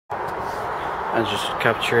and just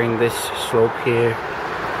capturing this slope here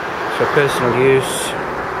for personal use.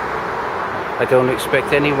 I don't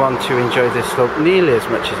expect anyone to enjoy this slope nearly as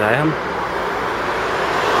much as I am.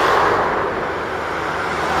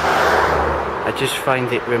 I just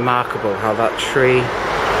find it remarkable how that tree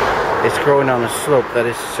is growing on a slope that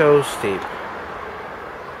is so steep.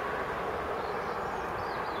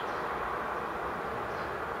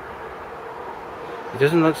 It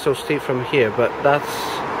doesn't look so steep from here, but that's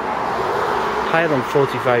higher than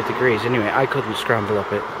 45 degrees anyway. I couldn't scramble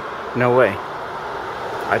up it. No way.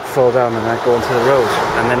 I'd fall down and I'd go onto the road,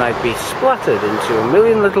 and then I'd be splattered into a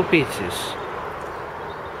million little pieces.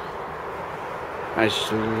 I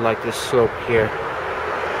just like this slope here.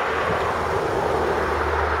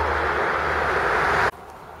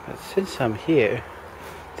 But since I'm here,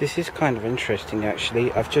 this is kind of interesting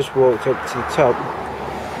actually. I've just walked up to the top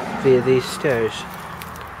via these stairs.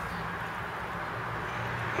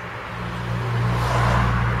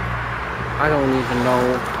 I don't even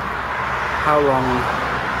know how long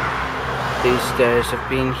these stairs have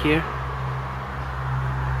been here,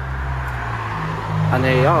 and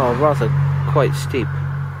they are rather quite steep.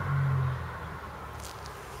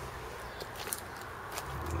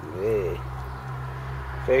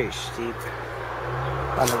 Very steep,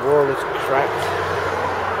 and the wall is cracked.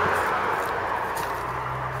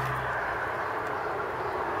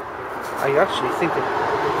 I actually think that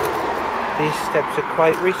these steps are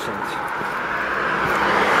quite recent,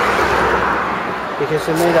 because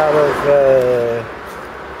they're made out of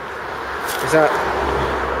is that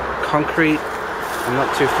concrete? I'm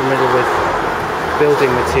not too familiar with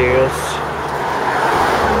building materials.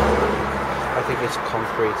 I think it's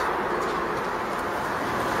concrete.